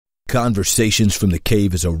Conversations from the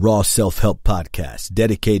Cave is a raw self-help podcast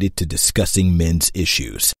dedicated to discussing men's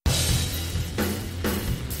issues.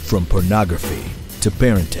 From pornography to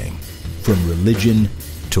parenting, from religion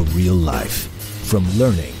to real life, from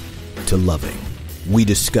learning to loving. We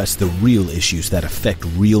discuss the real issues that affect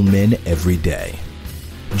real men every day.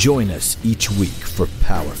 Join us each week for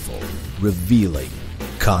powerful, revealing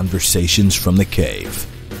Conversations from the Cave.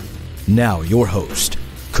 Now your host,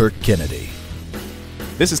 Kirk Kennedy.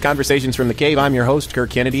 This is Conversations from the Cave. I'm your host,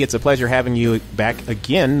 Kirk Kennedy. It's a pleasure having you back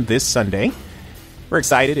again this Sunday. We're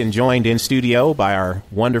excited and joined in studio by our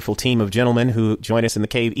wonderful team of gentlemen who join us in the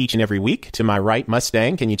cave each and every week. To my right,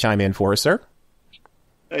 Mustang. Can you chime in for us, sir?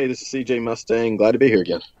 Hey, this is CJ Mustang. Glad to be here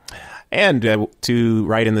again. And to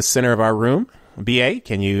right in the center of our room, BA.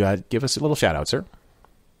 Can you give us a little shout out, sir?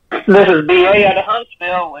 This is BA out of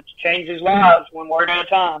Huntsville, which changes lives one word at a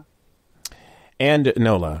time. And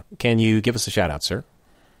Nola. Can you give us a shout out, sir?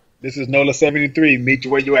 This is NOLA73. Meet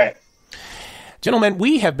you where you at. Gentlemen,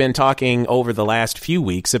 we have been talking over the last few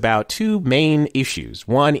weeks about two main issues.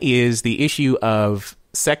 One is the issue of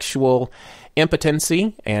sexual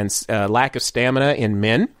impotency and lack of stamina in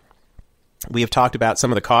men. We have talked about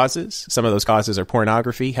some of the causes. Some of those causes are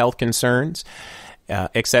pornography, health concerns,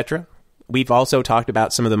 etc. We've also talked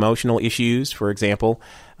about some of the emotional issues. For example,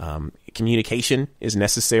 communication is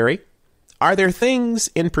necessary. Are there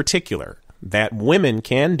things in particular that women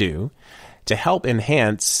can do to help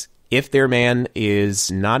enhance, if their man is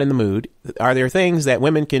not in the mood, are there things that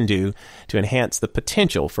women can do to enhance the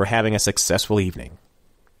potential for having a successful evening?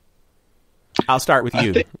 I'll start with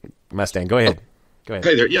you, Mustang. Go ahead.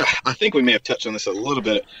 Hey there. Yeah, I think we may have touched on this a little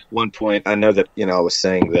bit at one point. I know that, I was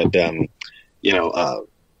saying that,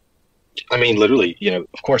 literally,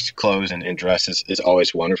 of course, clothes and dress is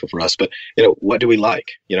always wonderful for us. But, what do we like?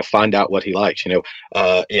 Find out what he likes.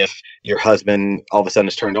 If your husband all of a sudden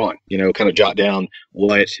is turned on, kind of jot down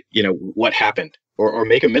what happened. Or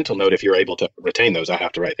make a mental note if you're able to retain those. I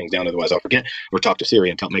have to write things down, otherwise I'll forget. Or talk to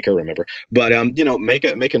Siri and make her remember. But make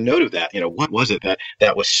a note of that. What was it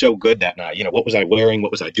that was so good that night? What was I wearing?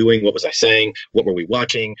 What was I doing? What was I saying? What were we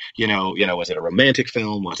watching? Was it a romantic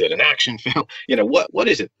film? Was it an action film? What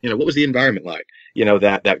is it? What was the environment like?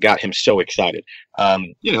 That got him so excited.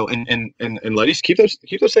 And ladies, keep those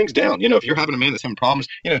things down. If you're having a man that's having problems,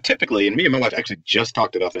 typically, and me and my wife actually just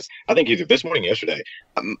talked about this, I think either this morning or yesterday.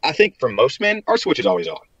 I think for most men, our switch is always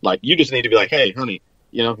on. Like, you just need to be like, hey, honey,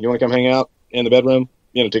 you want to come hang out in the bedroom,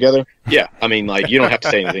 together? Yeah. You don't have to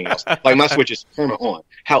say anything else. Like, my switch is perma on.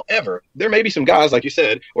 However, there may be some guys, like you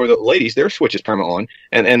said, or the ladies, their switch is perma on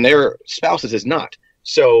and their spouses is not.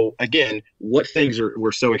 So again, what things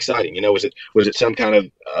were so exciting? Was it some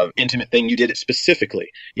kind of intimate thing you did it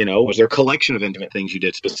specifically? Was there a collection of intimate things you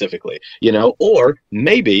did specifically? Or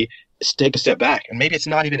maybe take a step back and maybe it's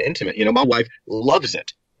not even intimate. My wife loves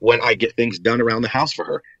it when I get things done around the house for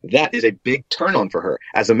her. That is a big turn on for her.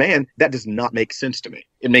 As a man, that does not make sense to me.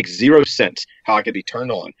 It makes zero sense how I could be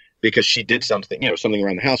turned on because she did something, something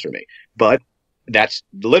around the house for me. But that's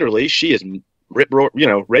literally, she is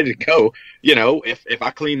ready to go. If I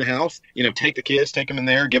clean the house, take the kids, take them in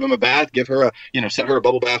there, give them a bath, give her set her a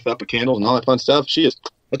bubble bath up with candles and all that fun stuff.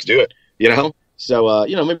 Let's do it, So,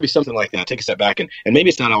 maybe something like that. Take a step back and maybe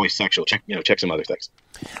it's not always sexual. Check some other things.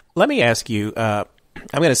 Let me ask you,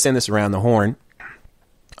 I'm going to send this around the horn.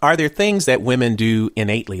 Are there things that women do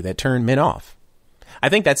innately that turn men off? I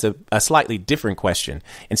think that's a slightly different question.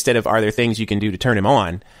 Instead of, are there things you can do to turn him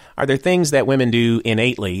on? Are there things that women do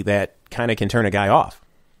innately that kind of can turn a guy off?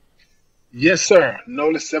 Yes, sir.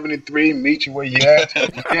 NOLA73, meet you where you at.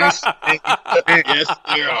 Yes. Yes,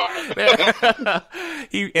 you are.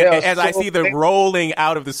 As I see the rolling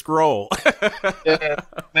out of the scroll. Yeah,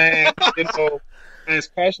 man. As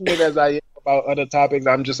passionate as I am about other topics,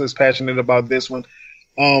 I'm just as passionate about this one.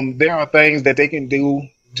 There are things that they can do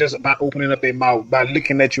just by opening up their mouth, by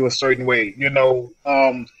looking at you a certain way.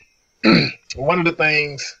 One of the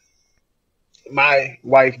things my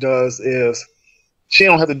wife does is she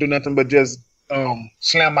don't have to do nothing but just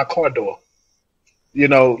slam my car door.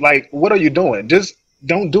 What are you doing? Just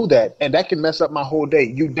don't do that. And that can mess up my whole day.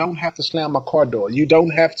 You don't have to slam my car door. You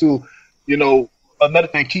don't have to, another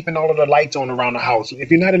thing, keeping all of the lights on around the house.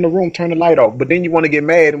 If you're not in the room, turn the light off. But then you want to get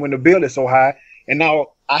mad when the bill is so high. And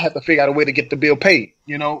now I have to figure out a way to get the bill paid,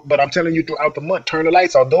 But I'm telling you, throughout the month, turn the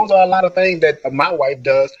lights off. Those are a lot of things that my wife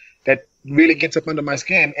does that really gets up under my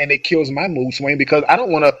skin, and it kills my mood swing because I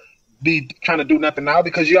don't want to be trying to do nothing now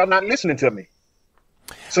because y'all not listening to me.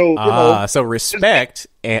 So, so respect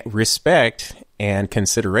and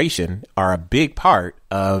consideration are a big part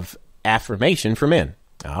of affirmation for men.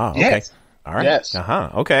 Oh, okay. Yes. All right. Yes.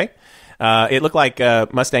 Okay. It looked like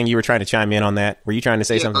Mustang, you were trying to chime in on that. Were you trying to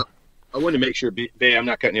say something? I wanted to make sure, Bay, I'm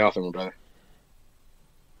not cutting you off, my brother.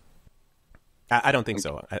 I don't think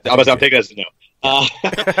so. I'm taking that as a no. And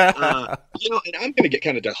I'm going to get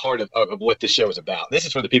kind of the heart of what this show is about. This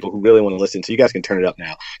is for the people who really want to listen, so you guys can turn it up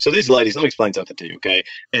now. So these ladies, let me explain something to you, okay?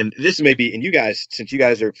 And this may be, and you guys, since you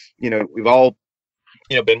guys are, we've all,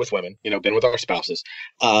 been with women, been with our spouses.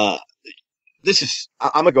 I'm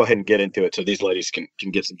going to go ahead and get into it so these ladies can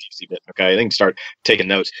get some juicy bit, okay? They can start taking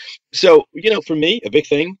notes. So, for me, a big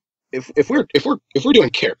thing, if we're doing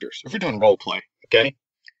characters, if we're doing role play, okay?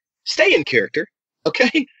 Stay in character,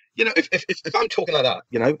 okay? If I'm talking like that,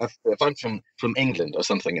 if I'm from England or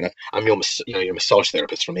something, and I'm your massage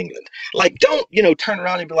therapist from England, like, don't, turn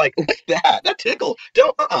around and be like, what's that? That tickle.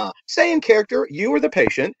 Don't, Stay in character. You are the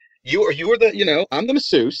patient. You are the, I'm the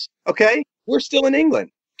masseuse, okay? We're still in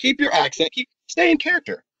England. Keep your accent. Stay in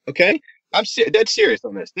character, okay? I'm dead serious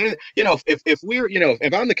on this. If we're,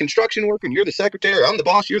 if I'm the construction worker and you're the secretary, I'm the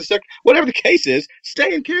boss, you're the secretary, whatever the case is,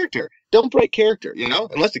 stay in character. Don't break character,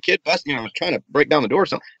 unless the kid busts, trying to break down the door or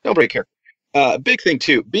something. Don't break character. Big thing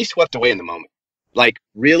too, be swept away in the moment. Like,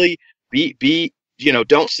 really be,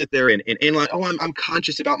 don't sit there and like, oh, I'm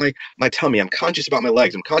conscious about my tummy. I'm conscious about my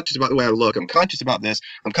legs. I'm conscious about the way I look. I'm conscious about this.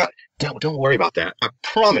 Don't worry about that. I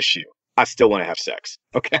promise you, I still want to have sex.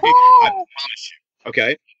 Okay. I promise you.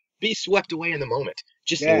 Okay. Be swept away in the moment.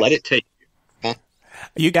 Just let it take you. Huh?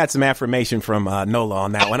 You got some affirmation from Nola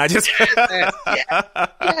on that one. I just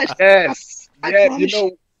yes.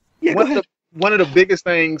 One of the biggest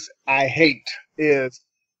things I hate is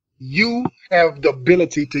you have the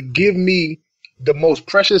ability to give me the most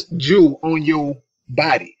precious jewel on your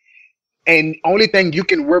body, and only thing you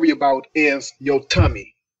can worry about is your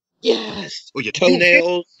tummy. Yes, or your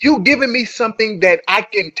toenails. You giving me something that I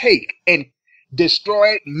can take and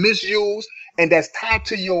destroy it, misuse, and that's tied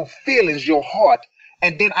to your feelings, your heart,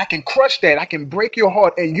 and then I can crush that. I can break your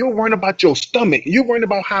heart, and you're worrying about your stomach. You're worrying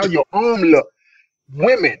about how your arm look.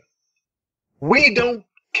 Women, we don't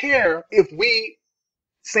care if we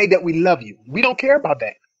say that we love you. We don't care about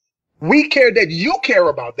that. We care that you care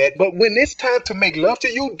about that, but when it's time to make love to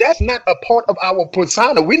you, that's not a part of our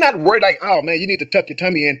persona. We're not worried like, oh man, you need to tuck your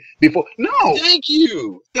tummy in before. No. Thank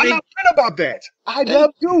you. I'm not worried about that. I love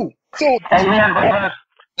you. So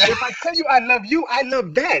if I tell you I love you, I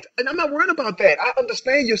love that. And I'm not worried about that. I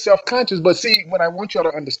understand you're self-conscious, but see, what I want y'all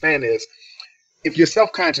to understand is if you're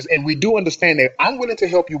self-conscious, and we do understand that, I'm willing to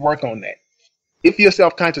help you work on that. If you're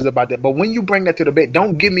self-conscious about that. But when you bring that to the bed,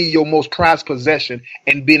 don't give me your most prized possession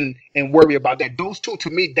and worry about that. Those two, to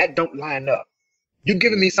me, that don't line up. You're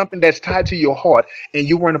giving me something that's tied to your heart, and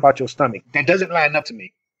you're worrying about your stomach. That doesn't line up to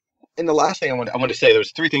me. And the last thing I want to say,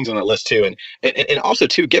 there's 3 things on that list too, and also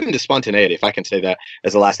too, given to spontaneity, if I can say that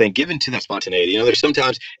as the last thing, given to that spontaneity. There's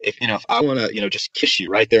sometimes if I want to, just kiss you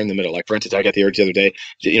right there in the middle. Like for instance, I got the urge the other day.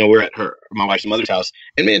 We're at my wife's mother's house,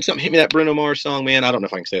 and man, something hit me, that Bruno Mars song, man. I don't know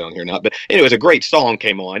if I can say it on here or not, but anyways, a great song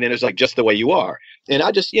came on, and it was like Just the Way You Are. And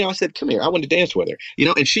I just, I said, come here. I wanted to dance with her,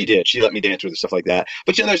 and she did. She let me dance with her, stuff like that.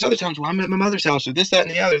 But there's other times when I'm at my mother's house or this, that,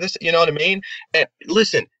 and the other. This, you know what I mean? And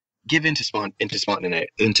listen. Give into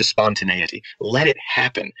spontaneity. Let it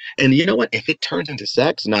happen. And you know what? If it turns into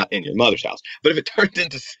sex, not in your mother's house, but if it turns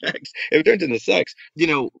into sex,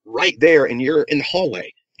 right there and you're in the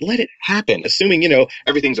hallway, let it happen. Assuming,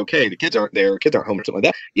 everything's okay. The kids aren't there, kids aren't home or something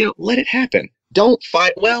like that. Let it happen. Don't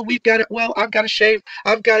fight. Well, I've got to shave.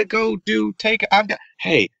 I've got to go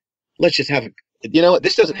hey, let's just have you know what?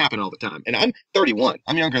 This doesn't happen all the time. And I'm 31.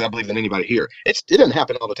 I'm younger, I believe, than anybody here. It doesn't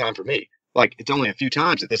happen all the time for me. Like, it's only a few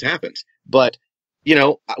times that this happens. But,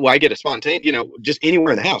 I get a spontaneous, just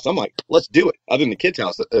anywhere in the house, I'm like, let's do it. Other than the kids'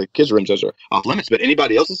 house, kids' rooms, those are off limits. But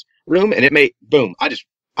anybody else's room, and it may, boom, I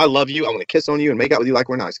love you. I want to kiss on you and make out with you like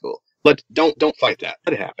we're in high school. But don't fight that.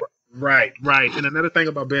 Let it happen. Right. And another thing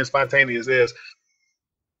about being spontaneous is,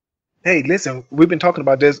 hey, listen, we've been talking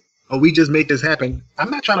about this, or we just made this happen. I'm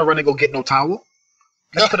not trying to run and go get no towel.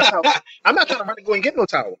 Let's put it out. I'm not trying to run and go and get no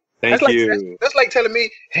towel. Thank you. That's like telling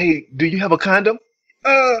me, hey, do you have a condom?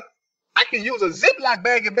 I can use a Ziploc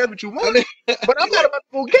bag if that's what you want, but I'm not about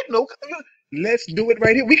to go get no condom. Let's do it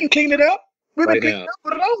right here. We can clean it up. We've been cleaning it up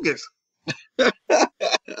for the longest.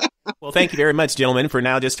 Well, thank you very much, gentlemen, for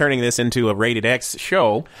now just turning this into a Rated X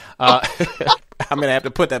show. I'm going to have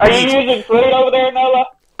to put that. Are you using food over there, Nola?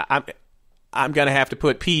 I'm going to have to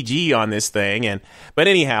put PG on this thing. But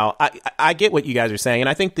anyhow, I get what you guys are saying. And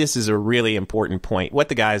I think this is a really important point. What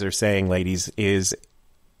the guys are saying, ladies, is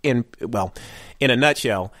in a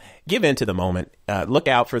nutshell, give in to the moment. Look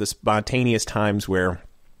out for the spontaneous times where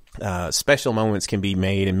special moments can be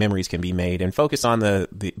made and memories can be made, and focus on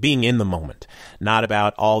the being in the moment, not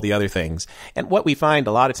about all the other things. And what we find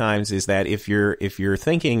a lot of times is that if you're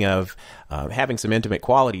thinking of having some intimate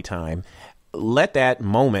quality time, let that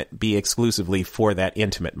moment be exclusively for that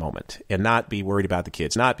intimate moment, and not be worried about the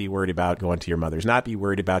kids, not be worried about going to your mother's, not be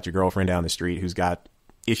worried about your girlfriend down the street who's got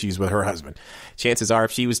issues with her husband. Chances are,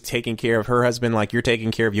 if she was taking care of her husband like you're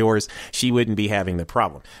taking care of yours, she wouldn't be having the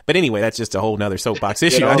problem. But anyway, that's just a whole nother soapbox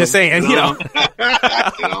issue. I'm just saying,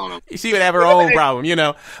 she would have her own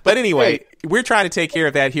problem, But anyway, we're trying to take care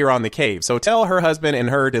of that here on The Cave. So tell her husband and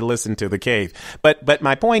her to listen to The Cave. But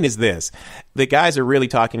my point is this. The guys are really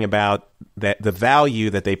talking about that the value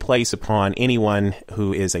that they place upon anyone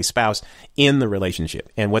who is a spouse in the relationship.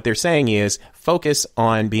 And what they're saying is focus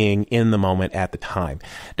on being in the moment at the time.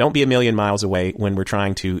 Don't be a million miles away when we're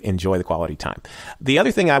trying to enjoy the quality time. The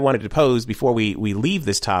other thing I wanted to pose before we leave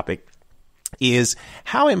this topic is,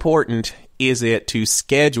 how important is it to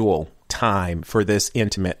schedule time for these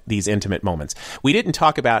intimate moments? We didn't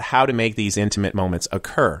talk about how to make these intimate moments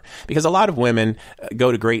occur, because a lot of women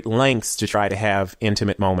go to great lengths to try to have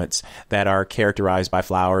intimate moments that are characterized by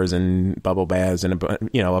flowers and bubble baths and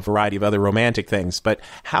a variety of other romantic things. But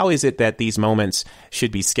how is it that these moments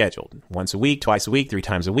should be scheduled? Once a week, twice a week, 3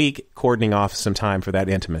 times a week, cordoning off some time for that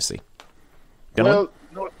intimacy? Well,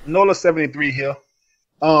 Nola 73 here.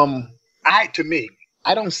 To me,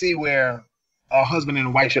 I don't see where a husband and a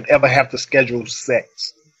wife should ever have to schedule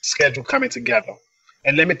coming together.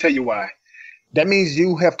 And let me tell you why. That means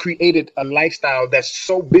you have created a lifestyle that's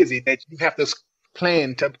so busy that you have to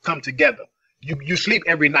plan to come together. You sleep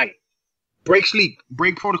every night. Break sleep,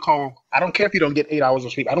 break protocol. I don't care if you don't get 8 hours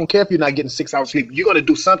of sleep. I don't care if you're not getting 6 hours of sleep. You're going to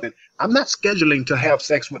do something. I'm not scheduling to have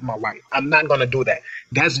sex with my wife. I'm not going to do that.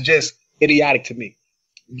 That's just idiotic to me.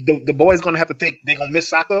 The boys going to have to think they're going to miss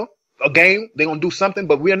soccer, a game, they're going to do something,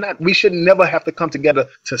 but we should never have to come together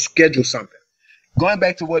to schedule something. Going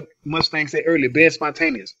back to what Mustang said earlier, being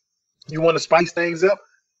spontaneous. You want to spice things up?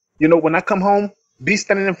 When I come home, be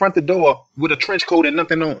standing in front of the door with a trench coat and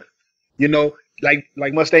nothing on.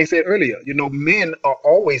 Like Mustang said earlier, men are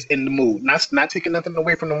always in the mood. Not taking nothing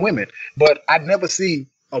away from the women, but I never see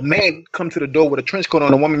a man come to the door with a trench coat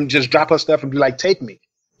on, a woman just drop her stuff and be like, take me.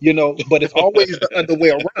 But it's always the other way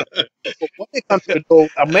around. But when it comes to the door,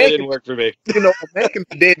 a man didn't work for me. A man can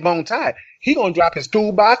be dead bone tied. He gonna drop his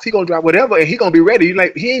toolbox, he gonna drop whatever, and he gonna be ready.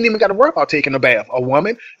 He ain't even got to worry about taking a bath. A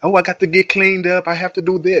woman, I got to get cleaned up. I have to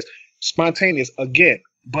do this. Spontaneous again.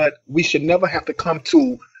 But we should never have to come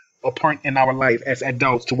to a point in our life as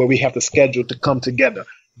adults to where we have to schedule to come together.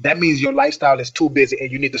 That means your lifestyle is too busy,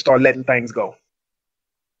 and you need to start letting things go.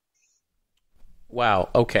 Wow.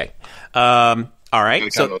 Okay. All right.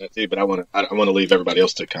 On that too, but I want to leave everybody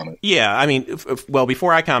else to comment. Yeah, I mean, well,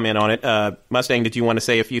 before I comment on it, Mustang, did you want to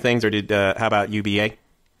say a few things, or how about you, BA?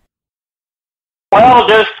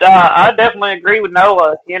 Well, I definitely agree with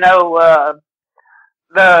Noah.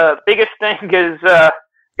 The biggest thing is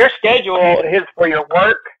your schedule is for your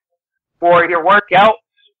work, for your workouts,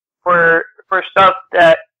 for stuff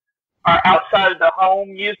that are outside of the home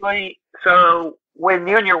usually. So when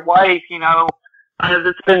you and your wife, as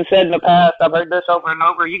it's been said in the past, I've heard this over and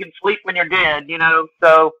over, you can sleep when you're dead,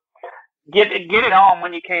 so get it on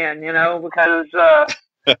when you can, because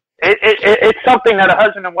it's something that a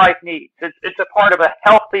husband and wife needs. It's a part of a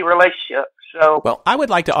healthy relationship. So, well, I would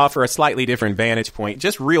like to offer a slightly different vantage point,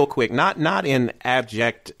 just real quick, not in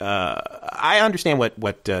abject. I understand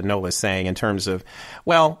what Nola's saying in terms of,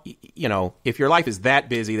 well, if your life is that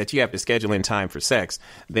busy that you have to schedule in time for sex,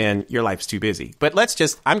 then your life's too busy. But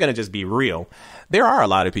I'm going to just be real. There are a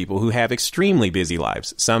lot of people who have extremely busy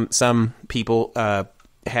lives. Some people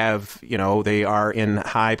have, they are in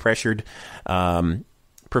high pressured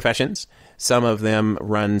professions. Some of them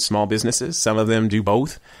run small businesses. Some of them do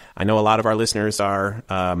both. I know a lot of our listeners are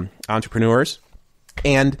entrepreneurs.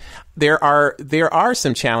 And there are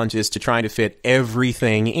some challenges to trying to fit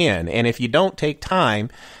everything in. And if you don't take time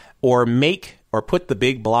or put the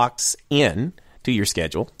big blocks in to your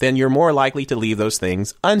schedule, then you're more likely to leave those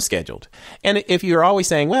things unscheduled. And if you're always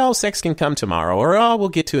saying, well, sex can come tomorrow, or we'll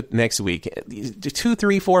get to it next week, 2,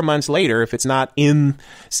 3, 4 months later, if it's not in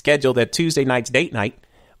schedule that Tuesday night's date night,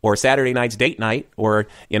 or Saturday night's date night, or,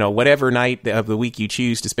 whatever night of the week you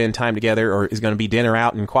choose to spend time together, or is going to be dinner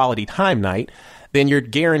out and quality time night, then you're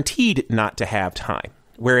guaranteed not to have time.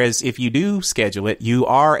 Whereas if you do schedule it, you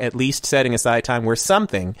are at least setting aside time where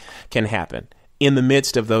something can happen in the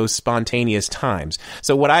midst of those spontaneous times.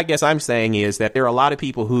 So what I guess I'm saying is that there are a lot of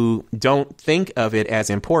people who don't think of it as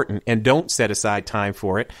important and don't set aside time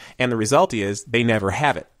for it. And the result is they never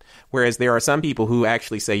have it. Whereas there are some people who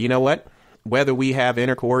actually say, you know what? whether we have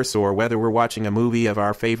intercourse or whether we're watching a movie of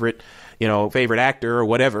our favorite actor or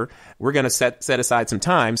whatever, we're going to set aside some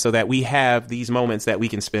time so that we have these moments that we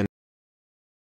can spend